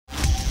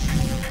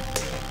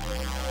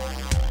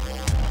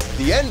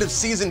The end of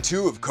Season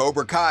 2 of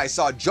Cobra Kai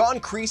saw John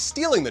Kreese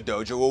stealing the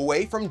dojo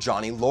away from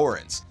Johnny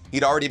Lawrence.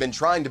 He'd already been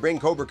trying to bring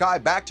Cobra Kai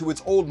back to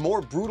its old,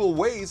 more brutal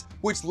ways,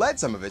 which led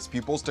some of its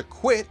pupils to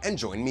quit and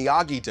join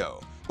Miyagi-Do.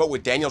 But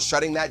with Daniel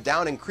shutting that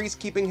down and Kreese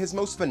keeping his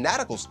most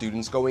fanatical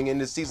students going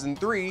into Season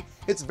 3,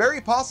 it's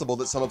very possible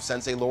that some of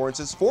Sensei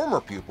Lawrence's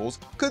former pupils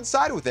could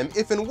side with him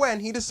if and when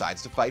he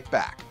decides to fight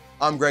back.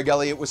 I'm Greg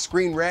Elliott with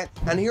Screen Rant,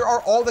 and here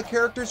are all the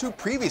characters who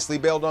previously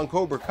bailed on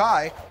Cobra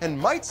Kai and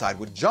might side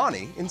with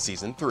Johnny in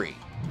Season 3.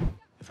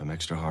 If I'm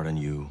extra hard on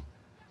you,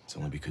 it's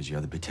only because you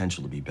have the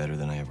potential to be better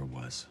than I ever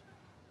was.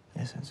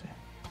 Yes, Sensei.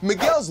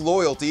 Miguel's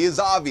loyalty is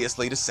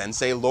obviously to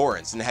Sensei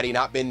Lawrence, and had he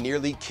not been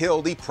nearly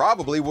killed, he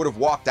probably would have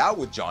walked out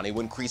with Johnny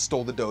when Kreese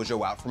stole the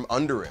dojo out from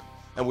under him.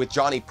 And with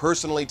Johnny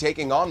personally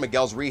taking on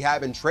Miguel's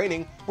rehab and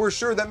training, we're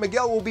sure that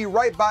Miguel will be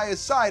right by his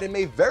side and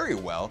may very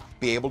well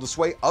be able to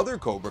sway other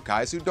Cobra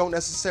Kais who don't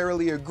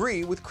necessarily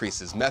agree with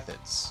Kreese's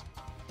methods.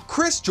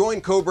 Chris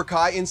joined Cobra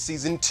Kai in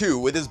Season 2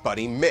 with his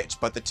buddy Mitch,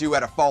 but the two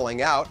had a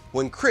falling out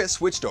when Chris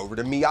switched over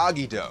to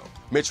Miyagi-Do.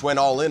 Mitch went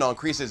all in on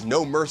Kreese's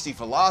no-mercy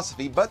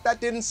philosophy, but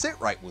that didn't sit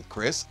right with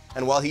Chris,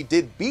 and while he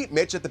did beat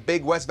Mitch at the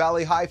big West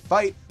Valley High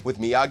fight, with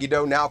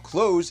Miyagi-Do now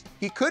closed,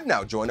 he could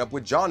now join up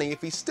with Johnny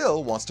if he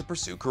still wants to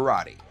pursue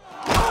karate.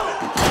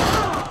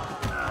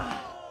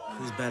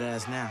 Who's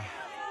badass now?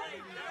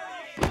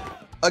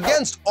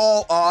 Against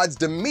all odds,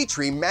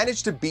 Dimitri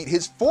managed to beat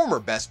his former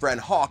best friend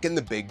Hawk in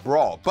the big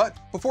brawl, but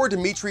before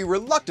Dimitri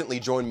reluctantly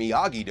joined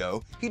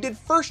Miyagi-Do, he did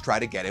first try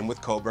to get in with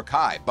Cobra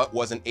Kai, but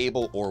wasn't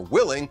able or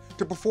willing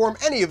to perform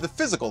any of the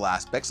physical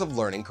aspects of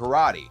learning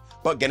karate.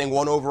 But getting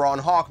one over on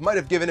Hawk might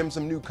have given him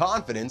some new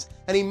confidence,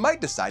 and he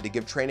might decide to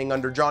give training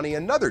under Johnny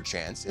another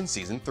chance in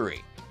Season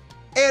 3.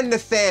 And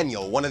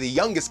Nathaniel, one of the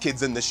youngest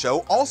kids in the show,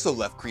 also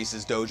left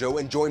Kreese's dojo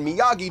and joined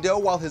Miyagi-Do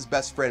while his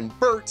best friend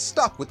Bert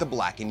stuck with the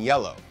black and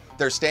yellow.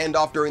 Their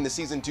standoff during the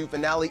Season 2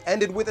 finale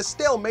ended with a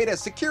stalemate as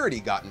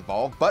security got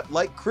involved, but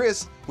like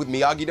Chris, with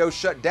Miyagi-Do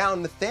shut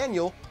down,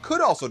 Nathaniel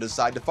could also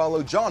decide to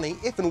follow Johnny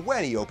if and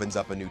when he opens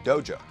up a new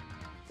dojo.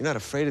 You're not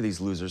afraid of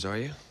these losers, are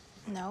you?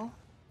 No.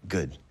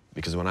 Good,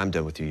 because when I'm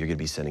done with you, you're gonna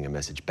be sending a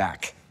message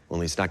back.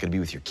 Only it's not gonna be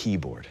with your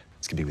keyboard.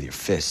 It's gonna be with your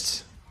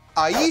fists.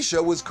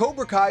 Aisha was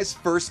Cobra Kai's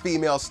first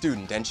female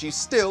student, and she's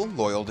still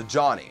loyal to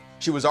Johnny.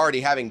 She was already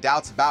having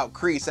doubts about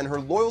Kreese, and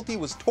her loyalty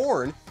was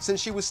torn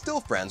since she was still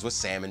friends with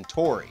Sam and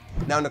Tori.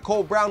 Now,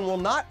 Nicole Brown will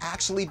not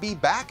actually be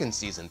back in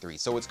Season 3,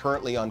 so it's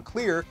currently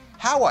unclear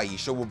how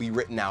Aisha will be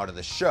written out of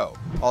the show,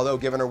 although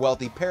given her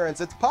wealthy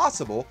parents, it's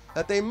possible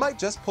that they might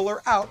just pull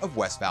her out of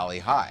West Valley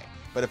High.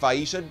 But if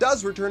Aisha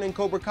does return in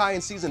Cobra Kai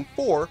in Season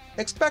 4,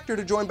 expect her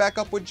to join back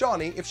up with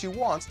Johnny if she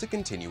wants to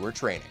continue her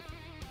training.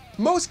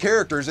 Most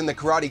characters in the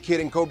Karate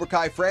Kid and Cobra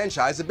Kai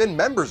franchise have been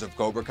members of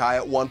Cobra Kai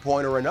at one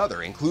point or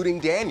another, including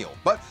Daniel,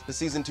 but the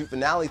Season 2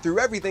 finale threw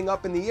everything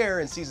up in the air,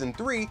 and Season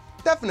 3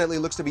 definitely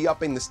looks to be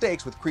upping the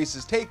stakes with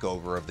Kreese's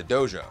takeover of the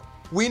dojo.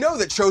 We know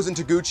that Chosen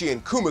Taguchi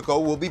and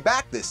Kumiko will be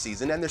back this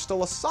season, and there's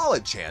still a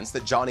solid chance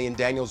that Johnny and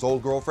Daniel's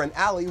old girlfriend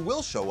Allie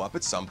will show up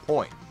at some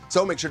point.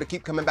 So make sure to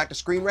keep coming back to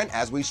Screen Rant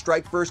as we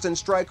strike first and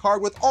strike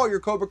hard with all your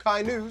Cobra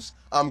Kai news.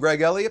 I'm Greg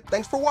Elliott,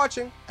 thanks for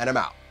watching, and I'm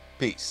out.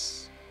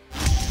 Peace.